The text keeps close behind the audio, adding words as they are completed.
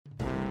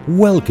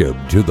Welcome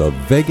to the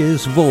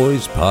Vegas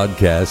Voice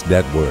Podcast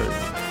Network.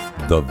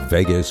 The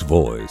Vegas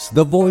Voice,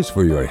 the voice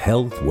for your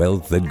health,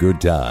 wealth, and good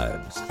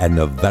times, and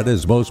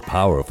Nevada's most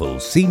powerful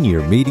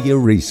senior media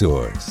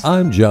resource.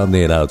 I'm John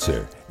the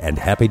Announcer, and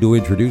happy to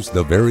introduce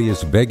the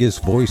various Vegas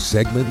Voice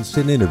segments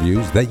and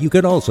interviews that you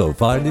can also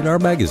find in our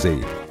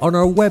magazine, on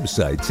our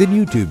websites and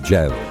YouTube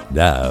channel.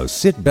 Now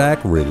sit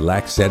back,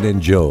 relax, and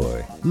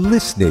enjoy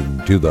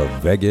listening to the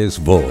Vegas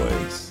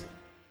Voice.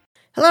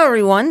 Hello,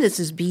 everyone. This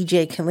is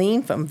BJ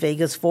Killeen from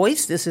Vegas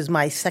Voice. This is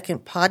my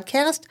second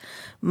podcast.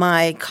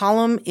 My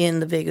column in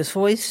the Vegas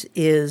Voice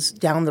is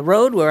Down the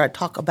Road, where I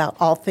talk about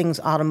all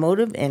things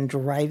automotive and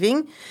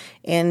driving.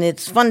 And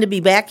it's fun to be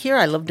back here.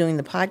 I love doing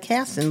the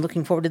podcast and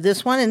looking forward to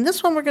this one. And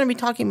this one, we're going to be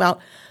talking about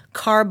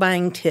car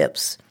buying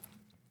tips.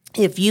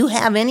 If you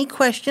have any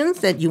questions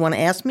that you want to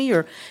ask me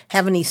or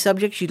have any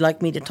subjects you'd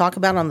like me to talk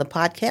about on the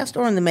podcast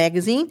or in the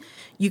magazine,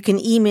 you can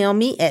email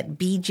me at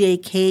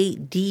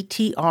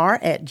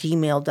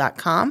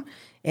bjkdtr@gmail.com,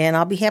 and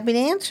I'll be happy to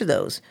answer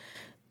those.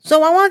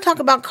 So I want to talk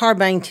about car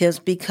buying tips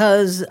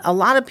because a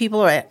lot of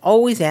people are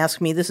always ask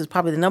me, this is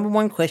probably the number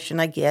one question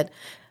I get,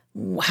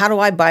 how do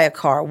I buy a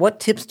car? What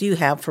tips do you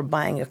have for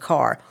buying a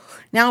car?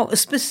 Now,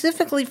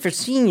 specifically for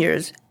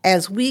seniors,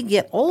 as we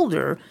get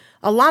older,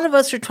 a lot of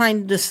us are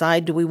trying to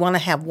decide, do we want to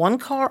have one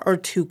car or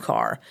two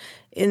car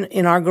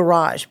in our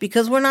garage?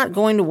 Because we're not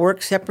going to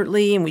work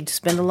separately and we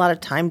spend a lot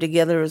of time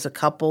together as a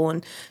couple.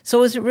 And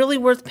so is it really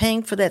worth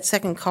paying for that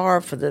second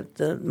car, for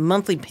the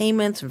monthly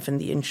payments and for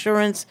the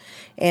insurance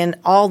and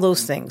all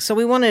those things? So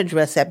we want to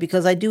address that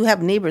because I do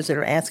have neighbors that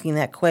are asking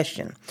that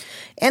question.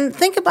 And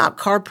think about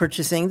car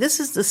purchasing.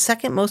 This is the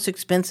second most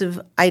expensive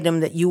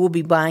item that you will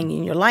be buying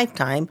in your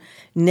lifetime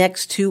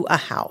next to a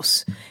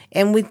house.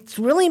 And it's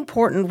really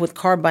important with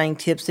car buying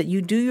tips that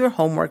you do your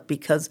homework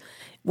because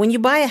when you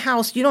buy a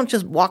house, you don't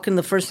just walk in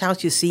the first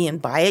house you see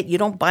and buy it. You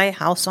don't buy a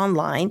house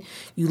online.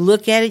 You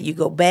look at it, you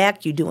go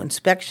back, you do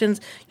inspections.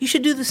 You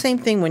should do the same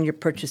thing when you're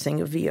purchasing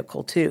a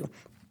vehicle too.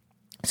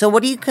 So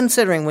what are you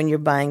considering when you're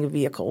buying a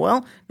vehicle?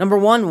 Well, number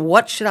one,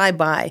 what should I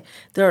buy?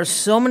 There are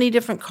so many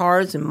different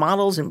cars and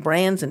models and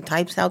brands and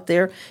types out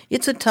there.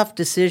 It's a tough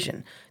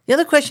decision. The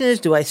other question is,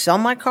 do I sell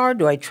my car?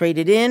 Do I trade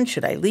it in?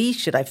 Should I lease?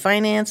 Should I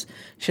finance?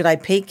 Should I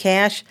pay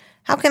cash?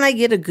 How can I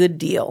get a good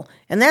deal?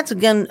 And that's,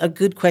 again, a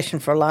good question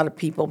for a lot of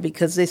people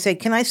because they say,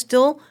 can I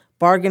still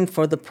bargain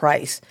for the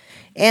price?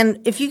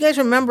 And if you guys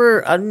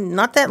remember,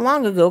 not that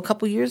long ago, a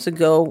couple years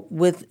ago,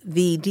 with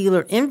the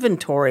dealer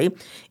inventory,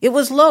 it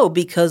was low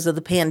because of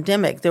the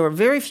pandemic. There were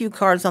very few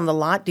cars on the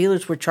lot.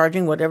 Dealers were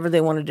charging whatever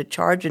they wanted to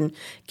charge and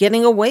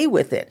getting away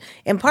with it.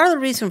 And part of the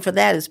reason for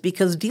that is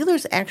because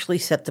dealers actually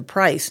set the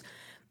price.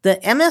 The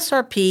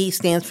MSRP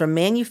stands for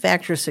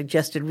Manufacturer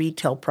Suggested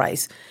Retail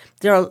Price.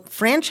 There are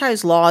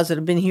franchise laws that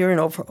have been here in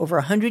over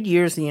 100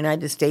 years in the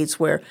United States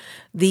where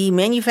the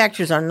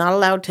manufacturers are not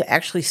allowed to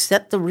actually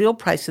set the real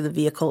price of the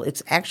vehicle.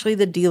 It's actually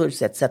the dealers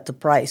that set the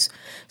price.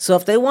 So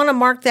if they want to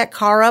mark that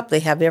car up, they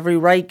have every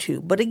right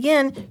to. But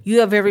again, you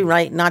have every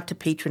right not to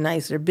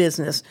patronize their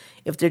business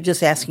if they're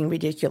just asking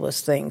ridiculous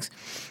things.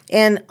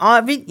 And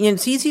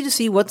it's easy to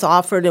see what's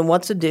offered and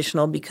what's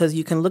additional because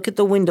you can look at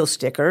the window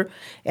sticker,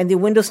 and the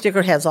window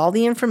sticker has all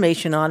the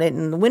information on it.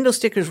 And the window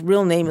sticker's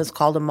real name is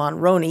called a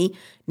Monroney,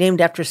 named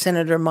after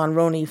Senator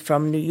Monroney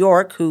from New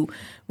York, who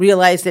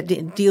realized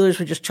that dealers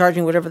were just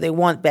charging whatever they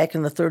want back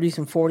in the 30s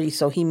and 40s,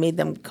 so he made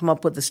them come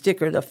up with a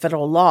sticker, the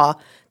federal law,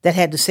 that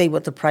had to say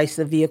what the price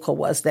of the vehicle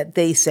was that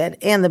they said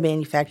and the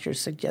manufacturer's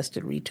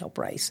suggested retail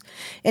price.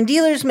 And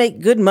dealers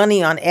make good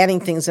money on adding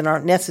things that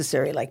aren't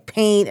necessary, like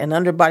paint and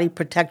underbody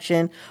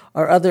protection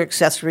or other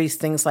accessories,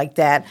 things like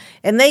that.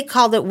 And we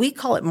call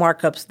it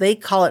markups. They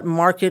call it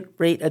market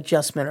rate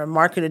adjustment or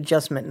market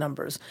adjustment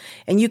numbers.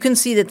 And you can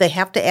see that they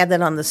have to add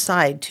that on the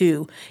side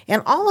too.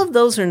 And all of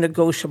those are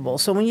negotiable.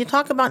 So when you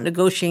talk about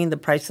negotiating the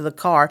price of the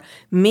car,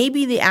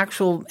 maybe the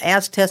actual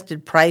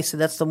as-tested price, so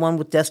that's the one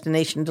with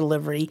destination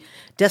delivery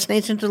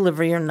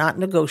are not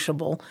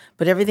negotiable,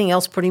 but everything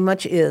else pretty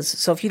much is.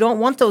 So if you don't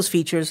want those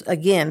features,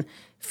 again,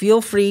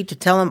 feel free to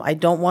tell them, I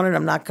don't want it,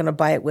 I'm not going to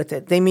buy it with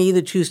it. They may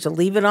either choose to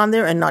leave it on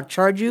there and not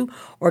charge you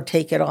or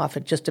take it off.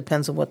 It just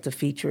depends on what the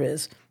feature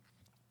is.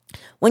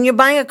 When you're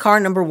buying a car,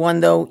 number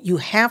one, though, you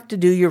have to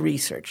do your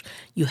research.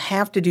 You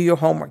have to do your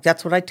homework.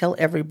 That's what I tell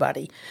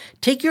everybody.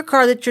 Take your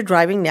car that you're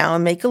driving now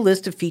and make a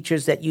list of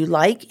features that you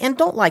like and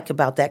don't like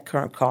about that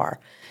current car.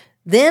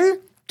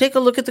 Then take a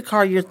look at the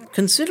car you're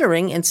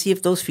considering and see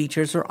if those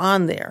features are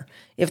on there.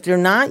 If they're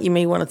not, you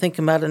may want to think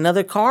about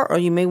another car, or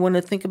you may want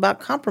to think about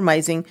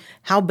compromising.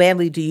 How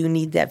badly do you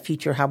need that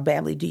feature? How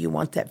badly do you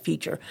want that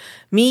feature?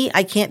 Me,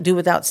 I can't do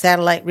without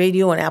satellite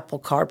radio and Apple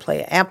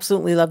CarPlay. I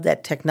absolutely love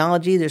that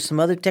technology. There's some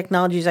other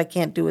technologies I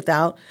can't do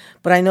without,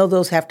 but I know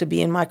those have to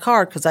be in my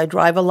car because I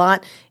drive a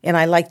lot and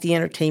I like the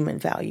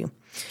entertainment value.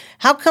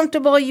 How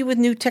comfortable are you with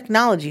new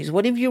technologies?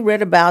 What have you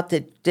read about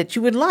that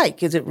you would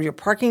like? Is it your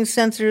parking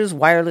sensors,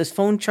 wireless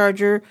phone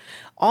charger?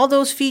 All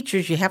those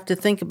features you have to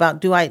think about.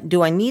 Do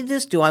I need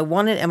this? Do I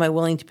want it? Am I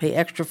willing to pay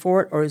extra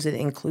for it, or is it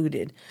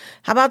included?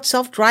 How about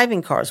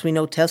self-driving cars? We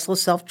know Tesla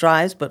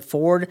self-drives, but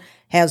Ford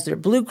has their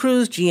Blue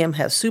Cruise, GM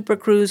has Super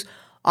Cruise.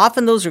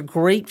 Often those are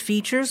great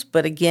features,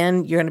 but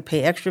again, you're going to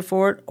pay extra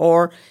for it,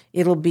 or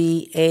it'll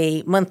be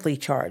a monthly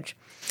charge.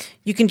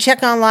 You can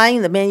check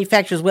online the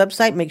manufacturer's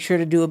website. Make sure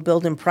to do a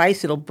build-in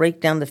price. It'll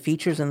break down the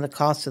features and the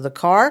cost of the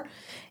car.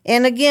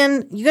 And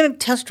again, you're going to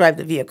test drive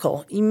the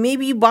vehicle.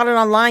 Maybe you bought it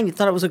online, you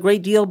thought it was a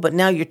great deal, but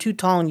now you're too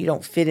tall and you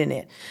don't fit in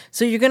it.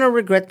 So you're going to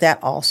regret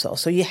that also.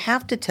 So you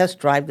have to test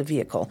drive the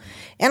vehicle.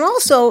 And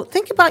also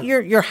think about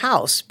your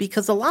house,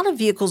 because a lot of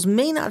vehicles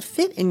may not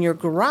fit in your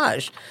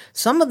garage.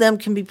 Some of them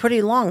can be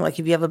pretty long. Like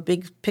if you have a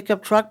big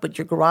pickup truck, but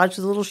your garage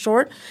is a little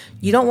short,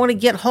 you don't want to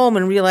get home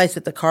and realize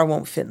that the car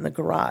won't fit in the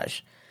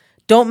garage.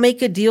 Don't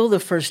make a deal the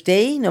first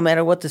day, no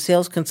matter what the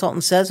sales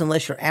consultant says,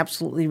 unless you're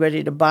absolutely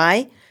ready to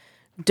buy.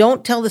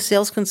 Don't tell the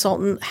sales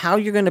consultant how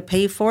you're going to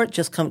pay for it.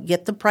 Just come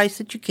get the price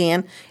that you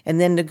can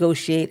and then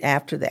negotiate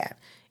after that.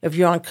 If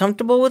you're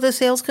uncomfortable with a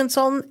sales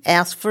consultant,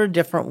 ask for a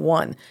different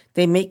one.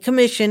 They make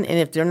commission, and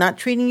if they're not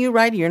treating you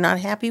right or you're not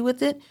happy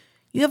with it,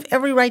 you have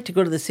every right to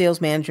go to the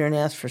sales manager and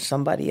ask for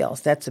somebody else.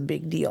 That's a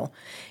big deal.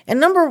 And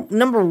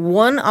number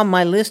one on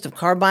my list of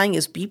car buying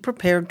is be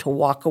prepared to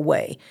walk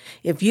away.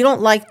 If you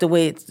don't like the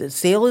way the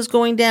sale is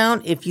going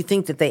down, if you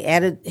think that they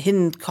added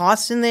hidden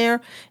costs in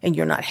there and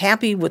you're not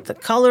happy with the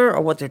color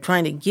or what they're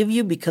trying to give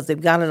you because they've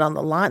got it on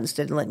the lot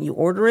instead of letting you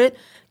order it,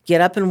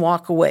 get up and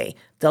walk away.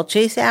 They'll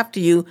chase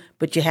after you,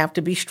 but you have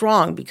to be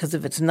strong, because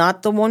if it's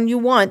not the one you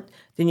want,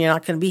 then you're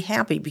not going to be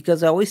happy.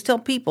 Because I always tell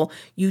people,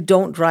 you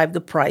don't drive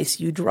the price,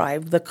 you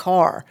drive the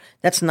car.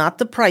 That's not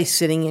the price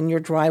sitting in your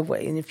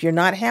driveway. And if you're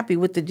not happy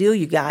with the deal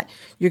you got,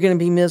 you're going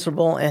to be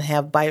miserable and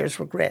have buyer's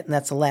regret. And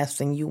that's the last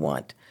thing you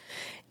want.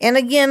 And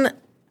again,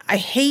 I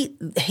hate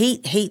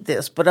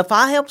this, but if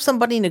I help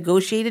somebody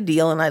negotiate a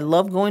deal, and I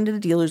love going to the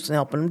dealers and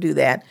helping them do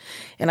that,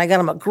 and I got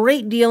them a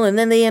great deal, and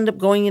then they end up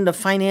going into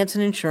finance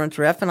and insurance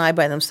or F&I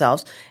by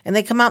themselves, and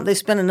they come out and they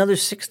spend another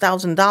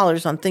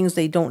 $6,000 on things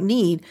they don't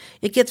need,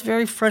 it gets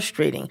very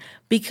frustrating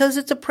because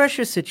it's a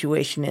pressure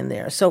situation in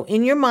there. So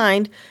in your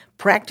mind,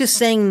 practice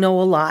saying no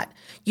a lot.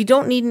 You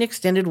don't need an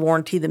extended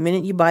warranty the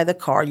minute you buy the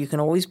car. You can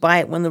always buy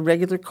it when the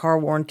regular car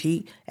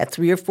warranty at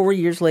 3 or 4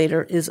 years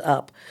later is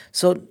up.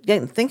 So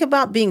again, think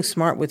about being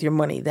smart with your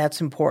money. That's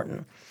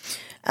important.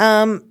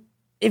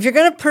 If you're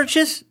going to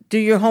purchase, do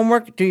your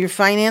homework, do your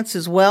finance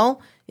as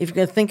well. If you're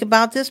going to think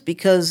about this,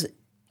 because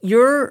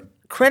your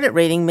credit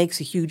rating makes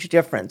a huge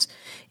difference.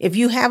 If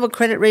you have a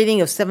credit rating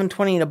of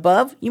 720 and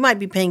above, you might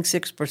be paying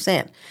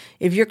 6%.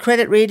 If your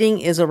credit rating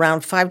is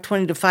around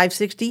 520 to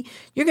 560,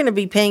 you're going to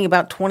be paying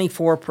about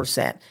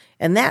 24%.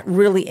 And that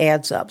really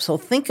adds up. So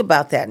think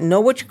about that. Know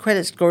what your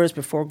credit score is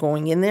before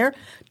going in there.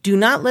 Do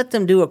not let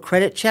them do a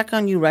credit check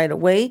on you right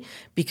away,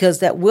 because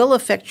that will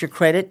affect your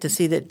credit. To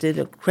see that did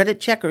a credit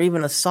check or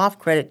even a soft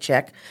credit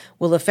check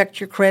will affect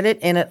your credit.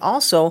 And it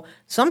also,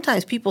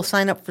 sometimes people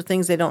sign up for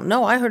things they don't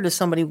know. I heard of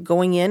somebody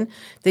going in,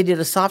 they did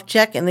a soft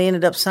check and they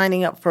ended up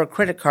signing up for a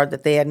credit card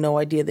that they had no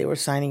idea they were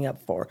signing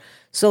up for.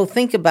 So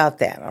think about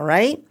that, all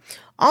right?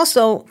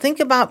 Also, think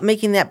about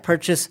making that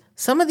purchase.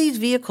 Some of these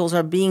vehicles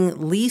are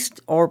being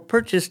leased or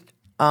purchased,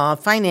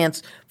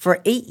 financed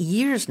for 8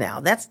 years now.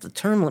 That's the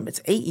term limit.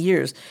 It's 8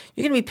 years.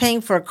 You're going to be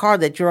paying for a car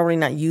that you're already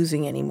not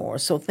using anymore.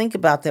 So think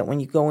about that when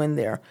you go in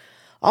there.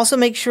 Also,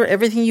 make sure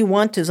everything you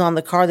want is on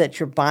the car that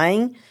you're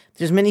buying.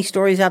 There's many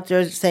stories out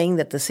there saying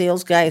that the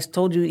sales guy has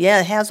told you, yeah,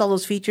 it has all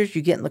those features.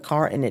 You get in the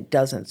car and it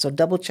doesn't. So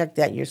double check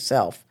that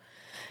yourself.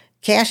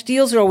 Cash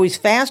deals are always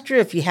faster.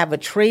 If you have a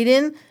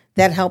trade-in,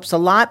 that helps a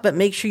lot, but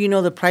make sure you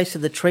know the price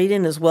of the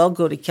trade-in as well.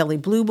 Go to Kelley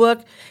Blue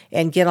Book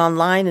and get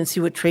online and see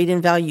what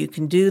trade-in value you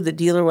can do. The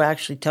dealer will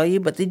actually tell you,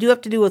 but they do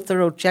have to do a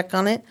thorough check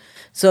on it.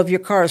 So if your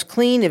car is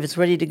clean, if it's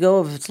ready to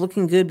go, if it's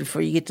looking good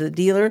before you get to the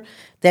dealer,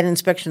 that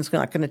inspection is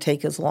not going to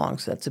take as long.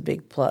 So that's a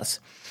big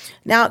plus.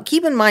 Now,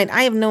 keep in mind,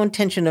 I have no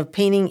intention of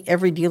painting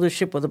every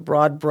dealership with a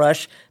broad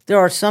brush. There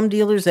are some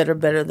dealers that are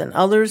better than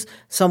others.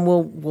 Some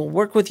will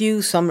work with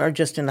you. Some are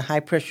just in the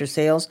high-pressure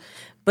sales.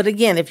 But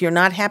again, if you're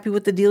not happy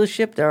with the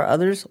dealership, there are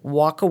others.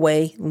 Walk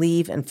away,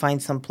 leave, and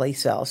find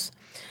someplace else.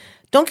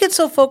 Don't get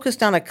so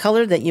focused on a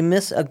color that you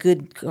miss a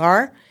good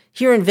car.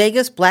 Here in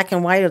Vegas, black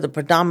and white are the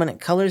predominant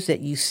colors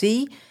that you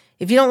see.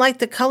 If you don't like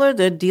the color,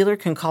 the dealer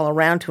can call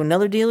around to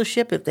another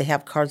dealership. If they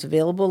have cars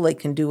available, they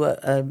can do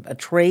a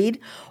trade.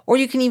 Or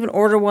you can even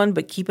order one,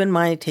 but keep in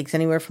mind it takes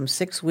anywhere from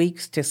 6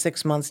 weeks to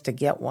 6 months to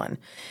get one.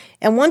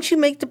 And once you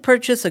make the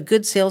purchase, a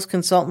good sales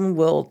consultant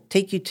will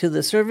take you to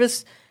the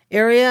service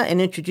area and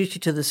introduce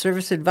you to the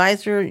service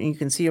advisor. You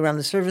can see around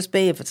the service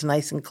bay if it's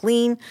nice and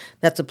clean.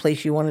 That's a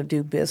place you want to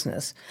do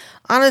business.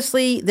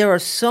 Honestly, there are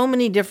so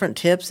many different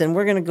tips, and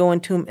we're going to go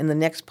into them in the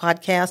next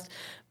podcast,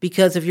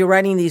 because if you're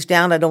writing these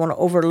down, I don't want to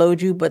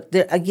overload you. But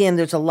again,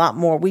 there's a lot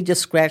more. We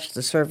just scratched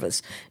the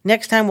surface.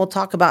 Next time, we'll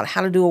talk about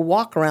how to do a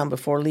walk around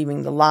before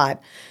leaving the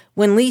lot.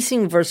 when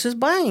leasing versus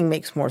buying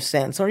makes more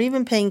sense, or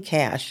even paying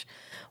cash.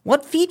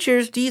 What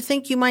features do you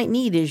think you might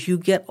need as you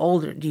get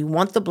older? Do you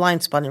want the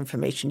blind spot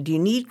information? Do you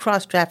need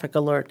cross-traffic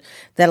alert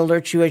that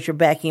alerts you as you're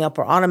backing up,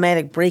 or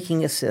automatic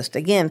braking assist?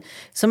 Again,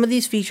 some of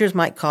these features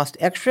might cost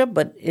extra,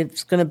 but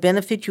it's going to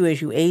benefit you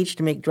as you age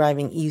to make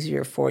driving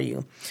easier for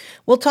you.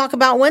 We'll talk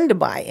about when to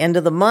buy, end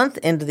of the month,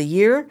 end of the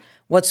year,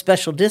 what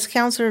special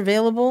discounts are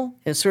available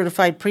in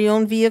certified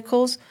pre-owned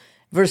vehicles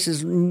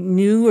versus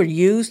new or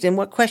used, and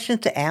what questions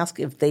to ask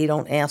if they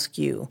don't ask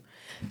you.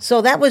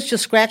 So that was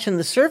just scratching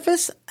the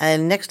surface,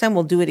 and next time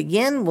we'll do it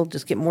again. We'll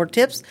just get more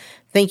tips.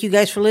 Thank you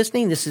guys for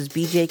listening. This is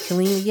BJ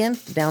Killeen again,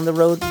 Down the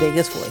Road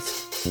Vegas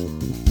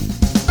Voice.